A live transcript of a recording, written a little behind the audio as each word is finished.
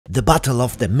The Battle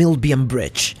of the Milvian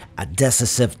Bridge, a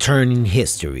decisive turn in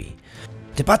history.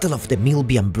 The Battle of the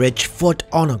Milvian Bridge fought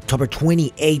on October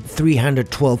 28,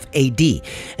 312 AD,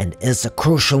 and is a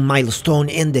crucial milestone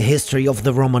in the history of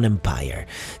the Roman Empire.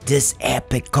 This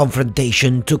epic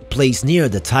confrontation took place near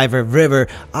the Tiber River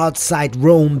outside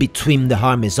Rome between the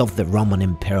armies of the Roman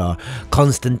Emperor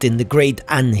Constantine the Great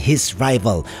and his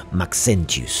rival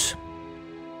Maxentius.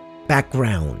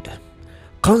 Background: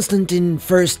 Constantine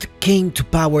first came to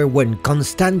power when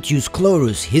Constantius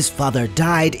Chlorus, his father,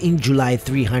 died in July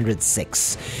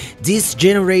 306. This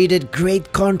generated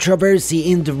great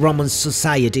controversy in the Roman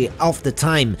society of the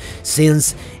time,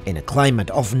 since, in a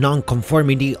climate of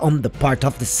non-conformity on the part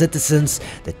of the citizens,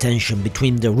 the tension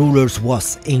between the rulers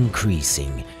was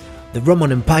increasing. The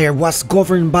Roman Empire was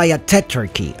governed by a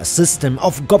tetrarchy, a system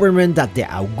of government that the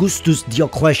Augustus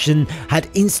Diocletian had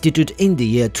instituted in the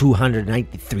year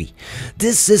 293.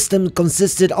 This system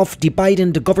consisted of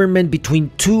dividing the government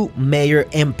between two major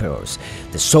emperors,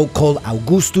 the so-called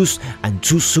Augustus, and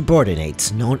two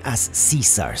subordinates known as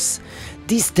Caesars.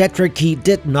 This tetrarchy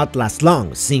did not last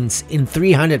long, since in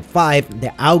 305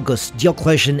 the August,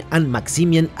 Diocletian and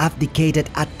Maximian abdicated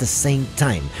at the same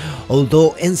time,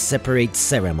 although in separate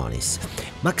ceremonies.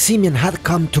 Maximian had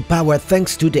come to power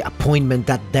thanks to the appointment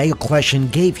that Diocletian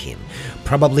gave him.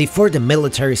 Probably for the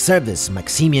military service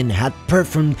Maximian had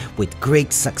performed with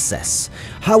great success.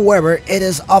 However, it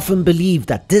is often believed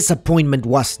that this appointment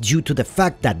was due to the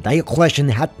fact that Diocletian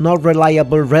had no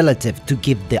reliable relative to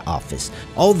give the office,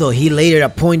 although he later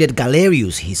appointed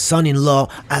Galerius, his son-in-law,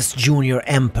 as junior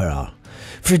emperor.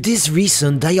 For this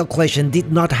reason, Diocletian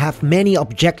did not have many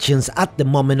objections at the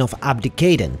moment of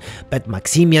abdicating, but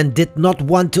Maximian did not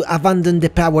want to abandon the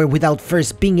power without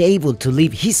first being able to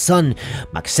leave his son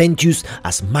Maxentius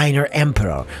as minor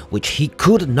emperor, which he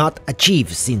could not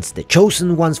achieve since the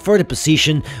chosen ones for the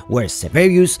position were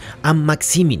Severius and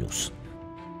Maximinus.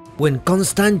 When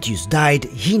Constantius died,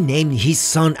 he named his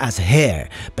son as heir,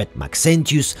 but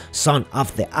Maxentius, son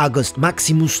of the August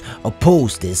Maximus,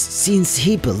 opposed this since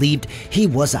he believed he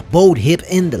was above him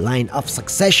in the line of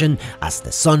succession as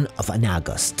the son of an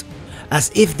August. As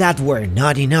if that were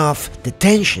not enough, the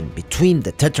tension between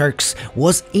the tetrarchs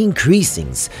was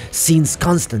increasing, since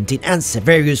Constantine and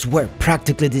Severius were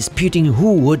practically disputing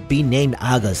who would be named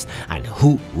August and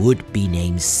who would be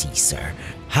named Caesar.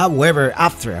 However,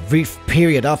 after a brief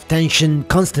period of tension,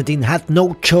 Constantine had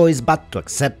no choice but to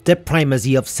accept the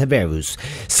primacy of Severus,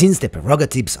 since the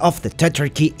prerogatives of the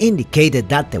tetrarchy indicated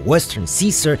that the Western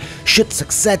Caesar should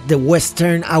succeed the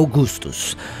Western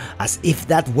Augustus. As if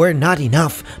that were not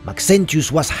enough,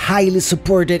 Maxentius was highly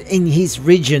supported in his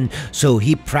region, so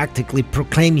he practically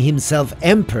proclaimed himself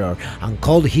emperor and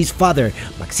called his father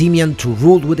Maximian to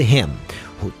rule with him,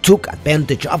 who took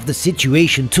advantage of the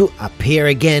situation to appear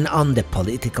again on the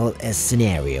political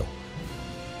scenario.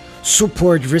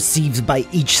 Support received by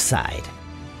each side.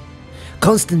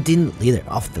 Constantine, leader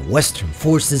of the Western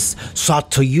forces,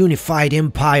 sought to unify the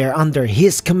empire under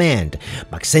his command.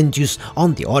 Maxentius,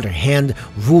 on the other hand,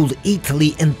 ruled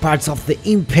Italy and parts of the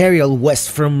imperial west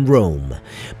from Rome.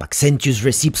 Maxentius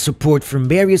received support from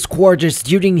various quarters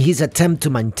during his attempt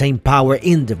to maintain power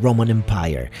in the Roman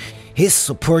Empire. His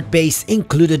support base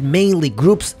included mainly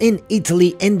groups in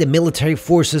Italy and the military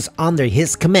forces under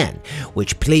his command,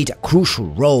 which played a crucial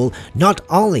role not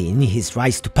only in his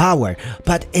rise to power,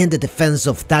 but in the defense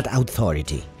of that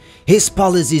authority. His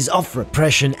policies of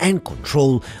repression and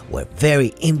control were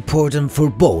very important for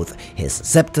both his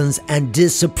acceptance and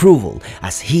disapproval,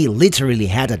 as he literally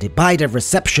had a divided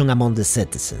reception among the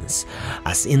citizens.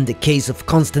 As in the case of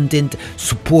Constantine,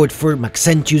 support for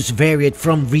Maxentius varied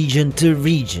from region to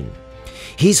region.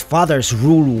 His father's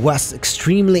rule was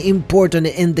extremely important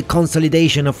in the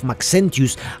consolidation of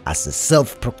Maxentius as a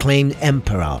self-proclaimed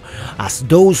emperor, as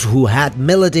those who had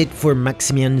militated for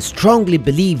Maximian strongly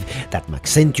believed that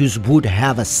Maxentius would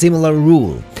have a similar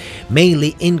rule,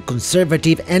 mainly in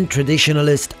conservative and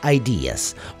traditionalist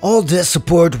ideas. All this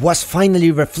support was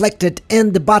finally reflected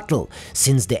in the battle,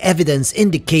 since the evidence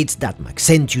indicates that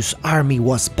Maxentius' army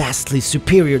was vastly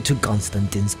superior to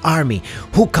Constantine's army,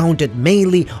 who counted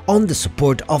mainly on the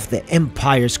support of the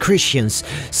empire's Christians,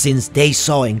 since they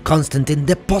saw in Constantine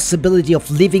the possibility of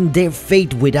living their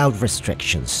faith without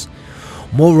restrictions.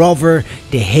 Moreover,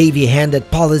 the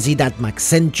heavy-handed policy that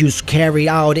Maxentius carried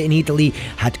out in Italy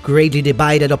had greatly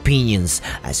divided opinions,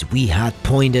 as we had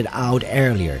pointed out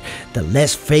earlier. The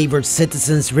less favored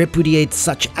citizens repudiated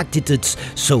such attitudes,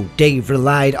 so they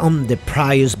relied on the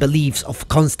pious beliefs of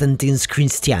Constantine's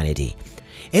Christianity.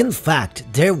 In fact,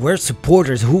 there were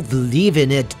supporters who believed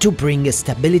in it to bring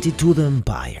stability to the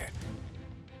empire.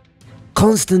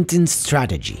 Constantine's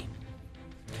strategy.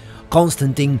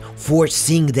 Constantine,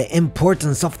 foreseeing the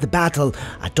importance of the battle,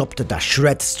 adopted a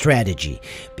shred strategy.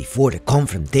 Before the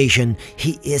confrontation,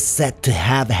 he is said to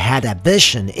have had a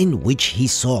vision in which he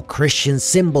saw a Christian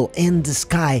symbol in the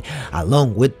sky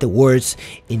along with the words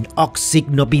 "In hoc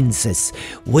signo vinces,"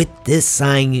 "With this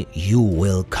sign you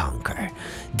will conquer."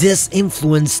 This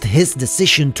influenced his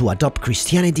decision to adopt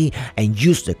Christianity and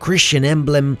use the Christian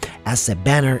emblem as a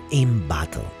banner in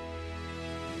battle.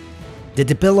 The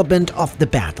development of the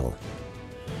battle.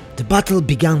 The battle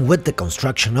began with the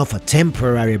construction of a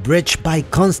temporary bridge by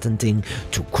Constantine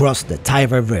to cross the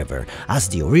Tiber River, as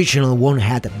the original one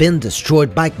had been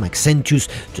destroyed by Maxentius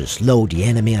to slow the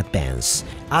enemy advance.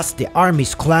 As the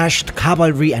armies clashed,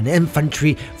 cavalry and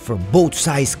infantry from both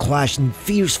sides clashed in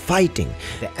fierce fighting.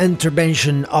 The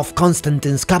intervention of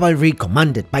Constantine's cavalry,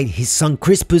 commanded by his son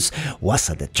Crispus, was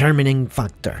a determining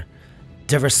factor.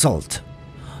 The result.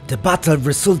 The battle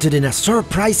resulted in a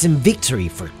surprising victory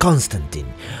for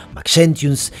Constantine.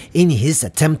 Maxentius, in his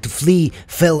attempt to flee,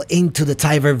 fell into the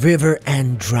Tiber River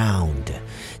and drowned.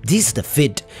 This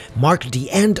defeat marked the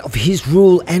end of his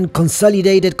rule and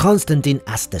consolidated Constantine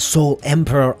as the sole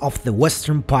emperor of the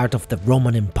western part of the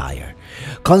Roman Empire.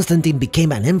 Constantine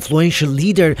became an influential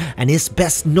leader and is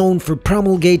best known for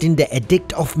promulgating the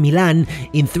Edict of Milan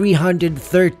in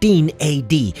 313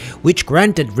 AD, which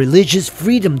granted religious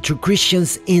freedom to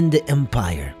Christians in the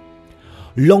empire.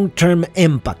 Long-term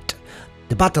impact.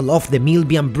 The Battle of the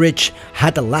Milvian Bridge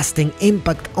had a lasting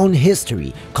impact on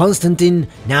history. Constantine,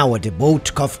 now a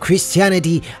devout of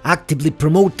Christianity, actively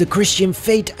promoted the Christian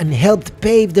faith and helped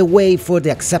pave the way for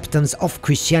the acceptance of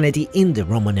Christianity in the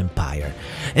Roman Empire.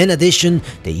 In addition,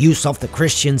 the use of the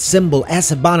Christian symbol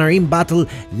as a banner in battle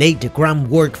laid the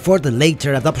groundwork for the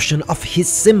later adoption of his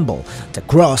symbol, the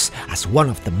cross, as one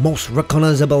of the most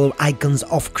recognizable icons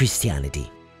of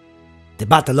Christianity. The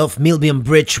Battle of Milvian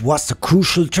Bridge was a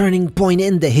crucial turning point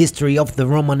in the history of the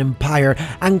Roman Empire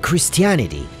and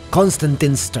Christianity.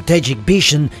 Constantine's strategic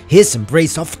vision, his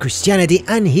embrace of Christianity,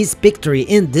 and his victory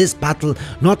in this battle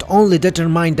not only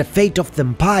determined the fate of the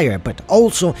empire but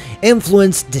also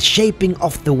influenced the shaping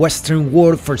of the Western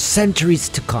world for centuries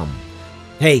to come.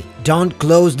 Hey, don't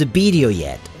close the video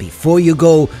yet. Before you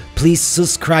go, please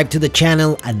subscribe to the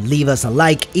channel and leave us a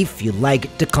like if you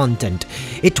like the content.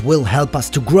 It will help us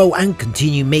to grow and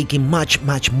continue making much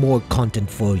more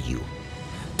content for you.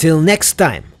 Till next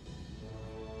time.